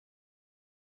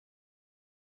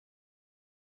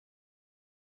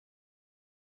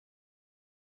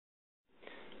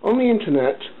On the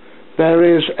internet there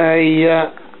is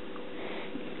a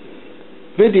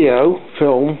video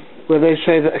film where they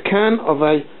say that a can of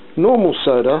a normal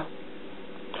soda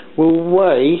will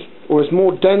weigh, or is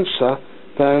more denser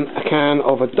than a can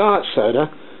of a diet soda,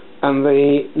 and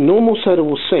the normal soda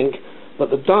will sink but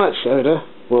the diet soda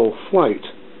will float.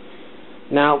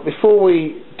 Now, before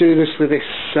we do this with this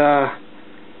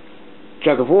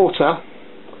jug of water,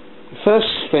 the first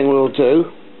thing we'll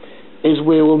do is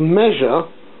we will measure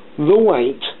the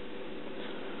weight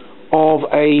of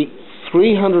a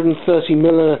 330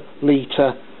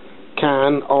 milliliter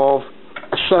can of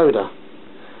a soda.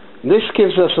 This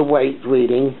gives us a weight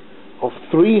reading of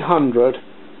between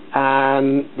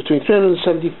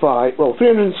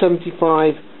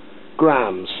 375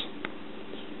 grams.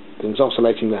 Things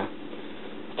oscillating there.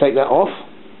 Take that off,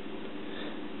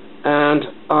 and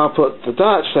I'll put the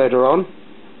diet soda on,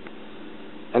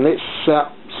 and it's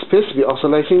supposed to be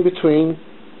oscillating between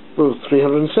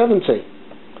 370.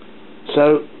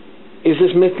 So, is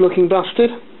this myth looking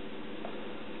busted?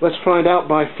 Let's find out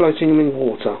by floating them in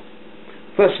water.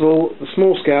 First of all, the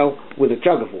small scale with a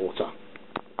jug of water.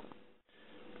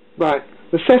 Right,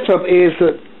 the setup is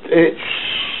that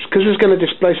because it's going to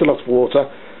displace a lot of water,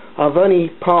 I've only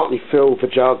partly filled the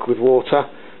jug with water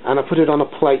and I put it on a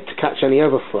plate to catch any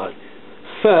overflow.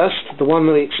 First, the one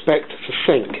that we expect to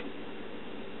sink,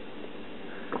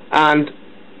 and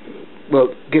well,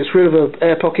 gets rid of the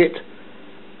air pocket,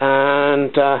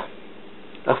 and I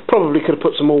probably could have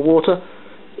put some more water,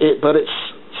 but it's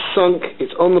sunk,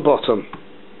 it's on the bottom.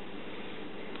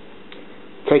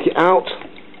 Take it out,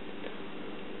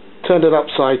 turn it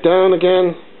upside down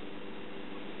again,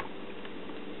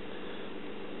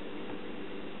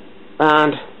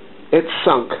 and it's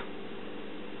sunk.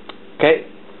 Okay,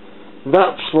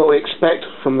 that's what we expect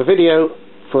from the video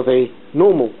for the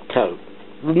normal soda.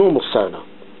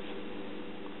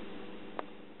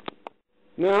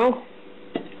 Now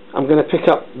I'm going to pick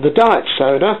up the diet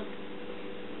soda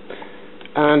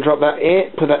and drop that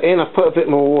in, put that in. I've put a bit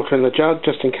more water in the jug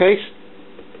just in case,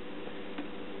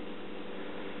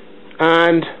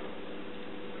 and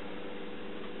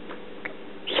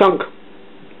sunk.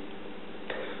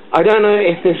 I don't know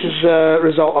if this is a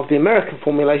result of the American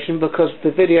formulation, because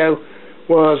the video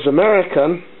was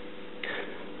American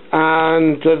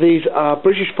and these are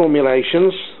British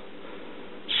formulations.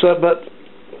 So, but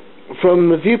from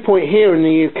the viewpoint here in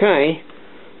the UK,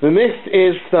 the myth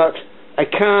is that a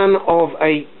can of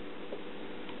a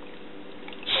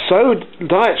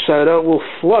diet soda will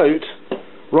float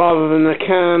rather than a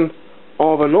can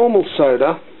of a normal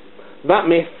soda. That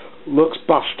myth looks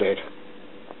busted.